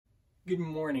Good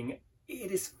morning.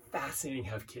 It is fascinating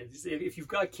to have kids. If you've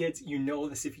got kids, you know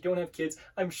this. If you don't have kids,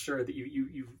 I'm sure that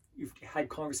you've had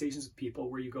conversations with people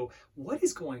where you go, what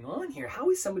is going on here? How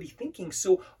is somebody thinking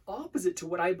so opposite to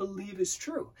what I believe is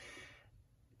true?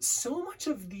 So much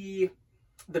of the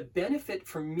benefit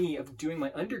for me of doing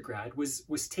my undergrad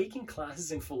was taking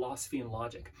classes in philosophy and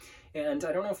logic. And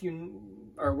I don't know if you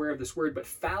are aware of this word, but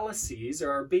fallacies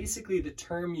are basically the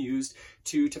term used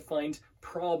to find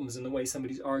problems in the way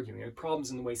somebody's arguing or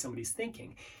problems in the way somebody's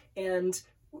thinking. And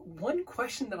one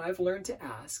question that I've learned to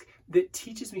ask that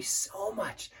teaches me so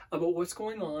much about what's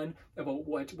going on, about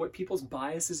what people's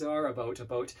biases are, about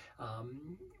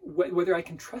whether I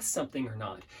can trust something or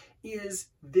not, is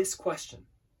this question.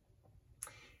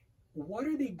 What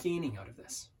are they gaining out of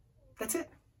this? That's it.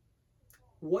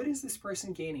 What is this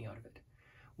person gaining out of it?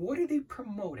 What are they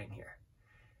promoting here?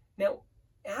 Now,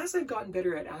 as I've gotten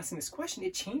better at asking this question,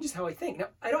 it changes how I think. Now,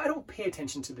 I don't pay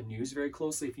attention to the news very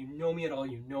closely. If you know me at all,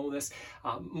 you know this.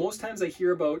 Most times I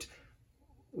hear about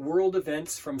world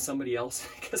events from somebody else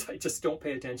because I just don't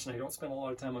pay attention. I don't spend a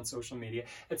lot of time on social media.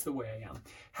 That's the way I am.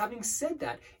 Having said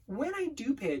that, when I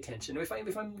do pay attention,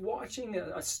 if I'm watching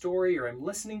a story or I'm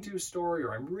listening to a story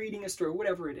or I'm reading a story,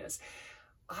 whatever it is,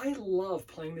 I love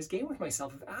playing this game with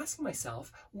myself of asking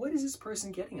myself, what is this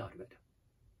person getting out of it?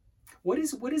 What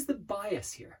is the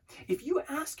bias here? If you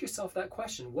ask yourself that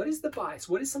question, what is the bias?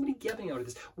 What is somebody getting out of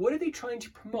this? What are they trying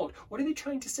to promote? What are they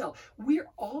trying to sell? We're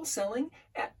all selling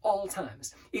at all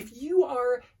times. If you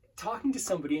are talking to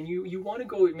somebody and you want to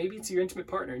go, maybe it's your intimate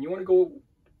partner, and you want to go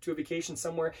to a vacation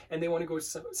somewhere and they want to go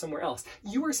somewhere else,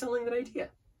 you are selling that idea.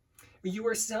 You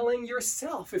are selling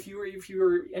yourself. If you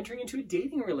are entering into a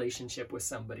dating relationship with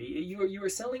somebody, you are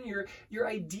selling your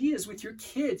ideas with your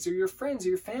kids or your friends or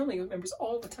your family members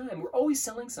all the time. We're always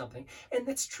selling something, and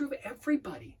that's true of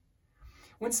everybody.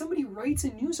 When somebody writes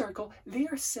a news article, they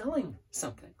are selling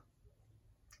something.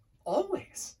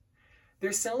 Always.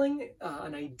 They're selling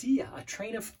an idea, a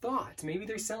train of thought. Maybe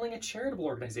they're selling a charitable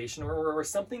organization or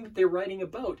something that they're writing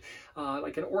about,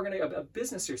 like a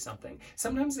business or something.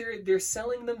 Sometimes they're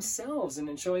selling themselves and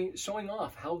then showing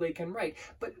off how they can write.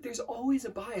 But there's always a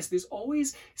bias. There's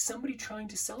always somebody trying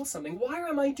to sell something. Why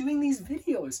am I doing these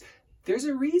videos? There's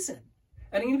a reason.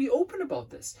 And I'm going to be open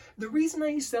about this. The reason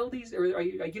I sell these, or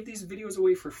I give these videos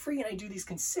away for free, and I do these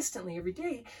consistently every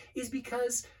day, is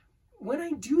because when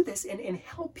I do this and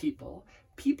help people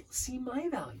see my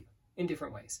value in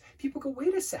different ways. People go,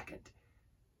 wait a second,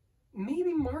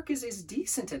 maybe Mark is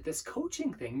decent at this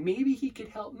coaching thing. Maybe he could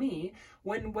help me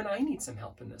when I need some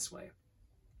help in this way.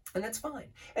 And that's fine.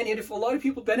 And if a lot of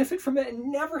people benefit from it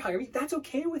and never hire me, that's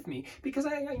okay with me, because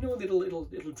I know that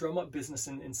it'll drum up business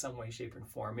in some way, shape, and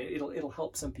form. It'll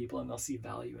help some people and they'll see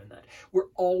value in that.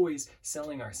 We're always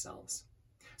selling ourselves.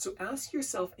 So ask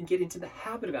yourself and get into the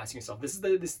habit of asking yourself. This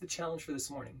is the challenge for this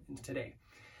morning and today.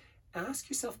 Ask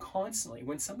yourself constantly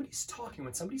when somebody's talking,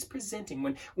 when somebody's presenting,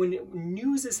 when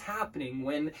news is happening,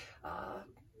 when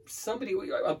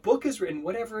a book is written,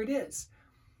 whatever it is.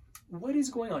 What is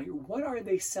going on? What are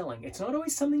they selling? It's not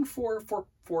always something for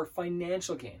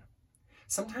financial gain.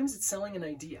 Sometimes it's selling an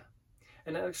idea.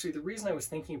 And actually, the reason I was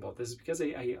thinking about this is because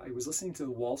I was listening to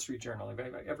the Wall Street Journal.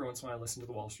 Every once in a while I listen to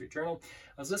the Wall Street Journal.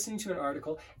 I was listening to an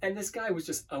article, and this guy was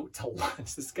just out to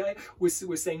lunch. This guy was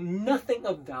saying nothing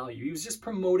of value. He was just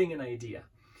promoting an idea.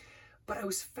 But I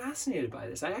was fascinated by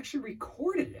this. I actually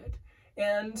recorded it,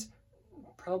 and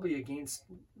probably against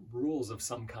rules of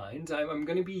some kind, I'm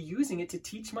going to be using it to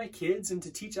teach my kids and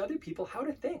to teach other people how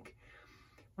to think.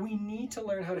 We need to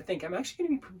learn how to think. I'm actually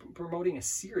going to be promoting a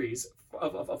series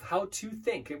of how to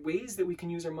think, ways that we can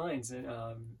use our minds,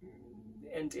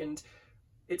 and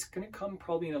it's going to come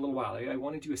probably in a little while. I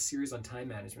want to do a series on time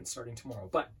management starting tomorrow.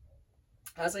 But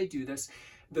as I do this,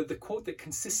 the quote that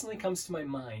consistently comes to my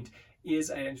mind is,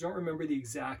 I don't remember the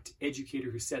exact educator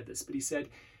who said this, but he said,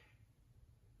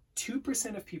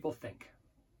 2% of people think.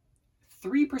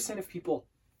 3% of people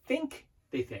think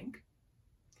they think.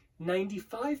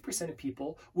 95% of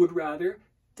people would rather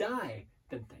die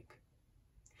than think.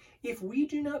 If we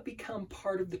do not become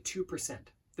part of the 2%,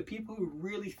 the people who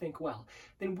really think well,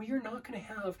 then we are not going to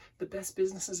have the best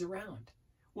businesses around.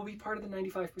 We'll be part of the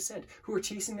 95% who are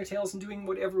chasing their tails and doing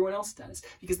what everyone else does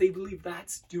because they believe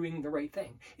that's doing the right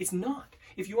thing. It's not.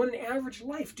 If you want an average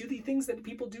life, do the things that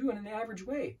people do in an average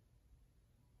way.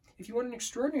 If you want an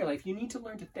extraordinary life, you need to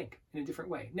learn to think in a different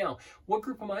way. Now, what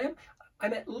group am I in?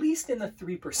 I'm at least in the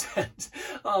 3%.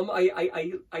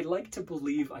 I like to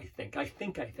believe I think. I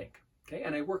think. Okay,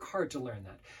 and I work hard to learn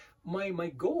that. My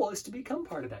goal is to become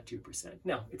part of that 2%.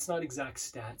 Now, it's not exact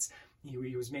stats.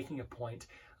 He was making a point.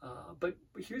 But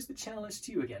here's the challenge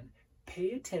to you again.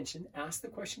 Pay attention, ask the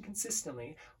question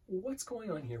consistently. What's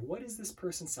going on here? What is this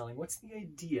person selling? What's the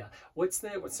idea?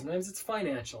 Sometimes it's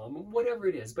financial, whatever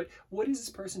it is, but what is this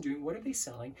person doing? What are they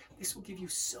selling? This will give you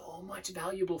so much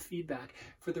valuable feedback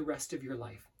for the rest of your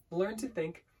life. Learn to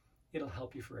think. It'll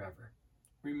help you forever.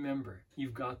 Remember,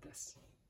 you've got this.